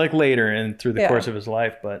 Wow. Like later and through the course of his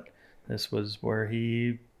life. But this was where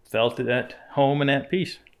he felt at home and at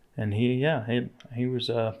peace. And he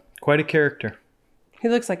was quite a character. He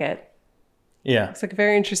looks like it. Yeah. Looks like a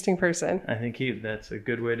very interesting person. I think that's a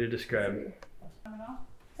good way to describe it.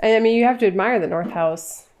 I mean, you have to admire the North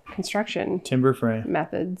House construction Timber frame.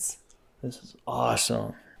 methods. This is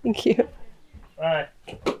awesome. Thank you. All right.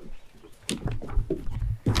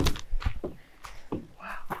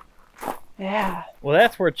 Yeah. Well,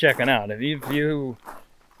 that's worth checking out. If you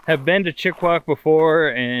have been to Chik-Wauk before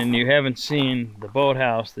and you haven't seen the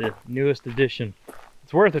boathouse, the newest addition,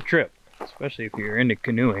 it's worth a trip, especially if you're into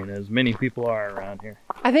canoeing, as many people are around here.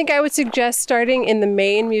 I think I would suggest starting in the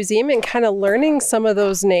main museum and kind of learning some of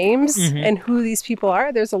those names and who these people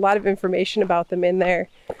are. There's a lot of information about them in there.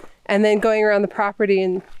 And then going around the property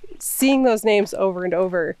and seeing those names over and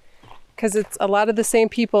over, because it's a lot of the same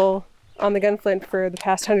people on the Gunflint for the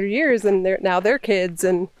past 100 years, and now they're kids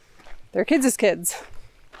and their kids' kids.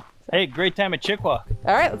 Hey, great time at Chik-Wauk.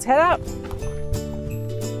 All right, let's head out.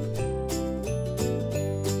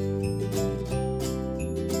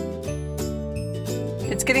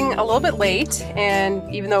 It's getting a little bit late,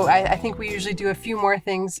 and even though I think we usually do a few more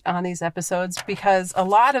things on these episodes, because a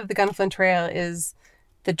lot of the Gunflint Trail is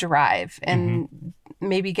the drive and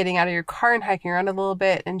maybe getting out of your car and hiking around a little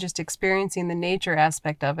bit and just experiencing the nature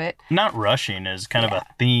aspect of it. Not rushing is kind of a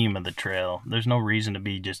theme of the trail. There's no reason to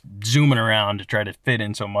be just zooming around to try to fit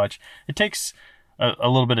in so much. It takes a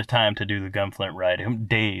little bit of time to do the Gunflint ride,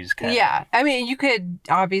 days kind of. Yeah, I mean, you could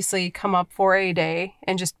obviously come up for a day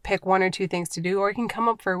and just pick 1 or 2 things to do, or you can come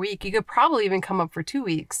up for a week. You could probably even come up for 2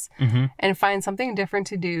 weeks and find something different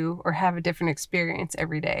to do or have a different experience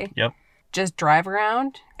every day. Yep. Just drive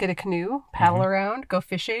around, get a canoe, paddle around, go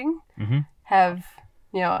fishing, have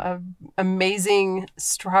amazing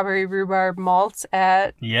strawberry rhubarb malts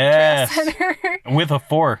at Yes. Trail Center. With a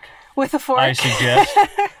fork. With a fork. I suggest.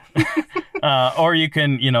 Or you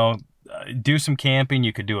can, do some camping.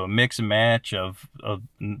 You could do a mix and match of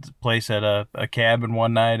place at a cabin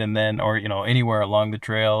one night and then, or, anywhere along the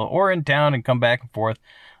trail or in town and come back and forth.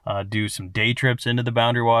 Do some day trips into the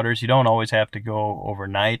Boundary Waters. You don't always have to go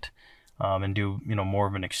overnight. And do, more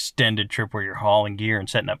of an extended trip where you're hauling gear and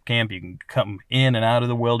setting up camp. You can come in and out of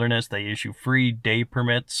the wilderness. They issue free day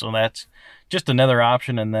permits, so that's just another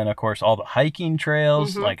option. And then, of course, all the hiking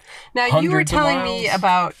trails, like now you were hundreds of telling me miles.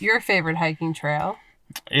 about your favorite hiking trail.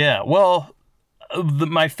 Yeah, well,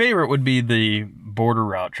 my favorite would be the Border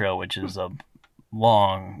Route Trail, which is a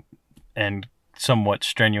long and somewhat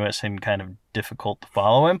strenuous and kind of difficult to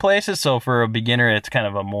follow in places. So for a beginner, it's kind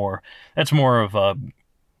of more of a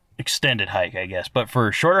extended hike, I guess. But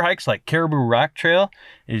for shorter hikes, like Caribou Rock Trail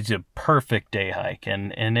is a perfect day hike,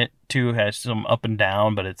 and it too has some up and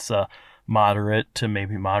down, but it's moderate to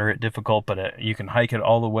maybe moderate difficult. But you can hike it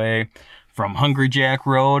all the way from Hungry Jack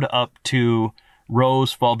Road up to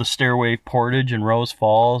Rose Fall, the Stairway Portage in Rose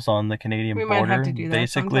Falls on the Canadian border. Might have to do that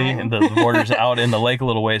basically, sometime. and the border's out in the lake a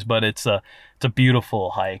little ways, but it's a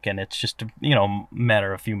beautiful hike, and it's just a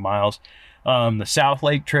matter of a few miles. The South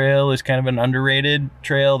Lake Trail is kind of an underrated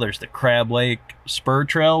trail. There's the Crab Lake Spur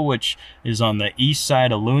Trail, which is on the east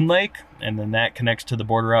side of Loon Lake, and then that connects to the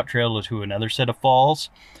Border Route Trail to another set of falls.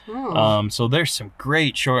 So there's some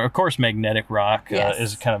great short. Of course, Magnetic Rock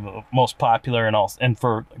is kind of the most popular, and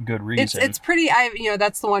for good reason. It's pretty.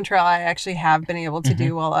 That's the one trail I actually have been able to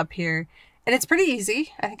do while up here, and it's pretty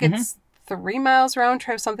easy. I think it's 3 miles round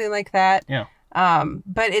trip, something like that. Yeah.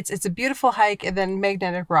 But it's a beautiful hike, and then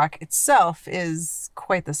Magnetic Rock itself is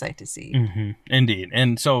quite the sight to see. Indeed.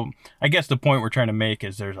 And so I guess the point we're trying to make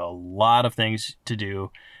is there's a lot of things to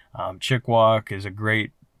do. Chik-Wauk is a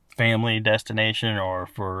great family destination, or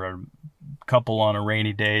for a couple on a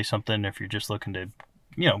rainy day, something if you're just looking to,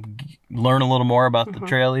 learn a little more about the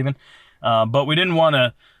trail even. But we didn't want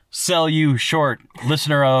to sell you short,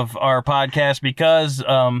 listener of our podcast, because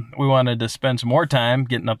we wanted to spend some more time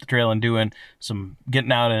getting up the trail and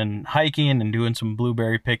getting out and hiking and doing some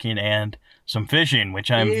blueberry picking and some fishing,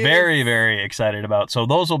 which I'm very, very excited about. So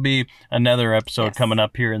those will be another episode coming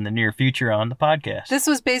up here in the near future on the podcast. This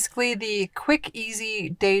was basically the quick, easy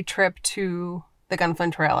day trip to the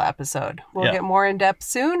Gunflint Trail episode. We'll get more in depth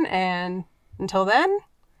soon, and until then,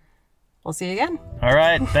 we'll see you again. All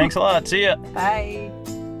right. Thanks a lot. See ya. Bye.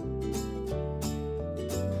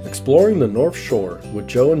 Exploring the North Shore with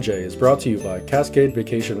Joe and Jaye is brought to you by Cascade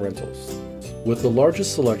Vacation Rentals. With the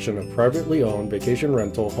largest selection of privately owned vacation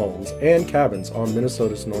rental homes and cabins on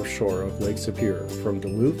Minnesota's North Shore of Lake Superior, from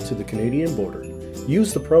Duluth to the Canadian border,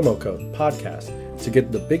 use the promo code PODCAST to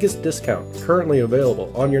get the biggest discount currently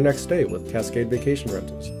available on your next stay with Cascade Vacation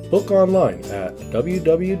Rentals. Book online at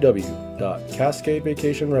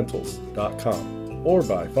www.cascadevacationrentals.com or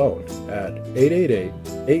by phone at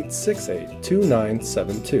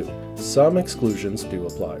 888-868-2972. Some exclusions do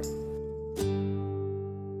apply.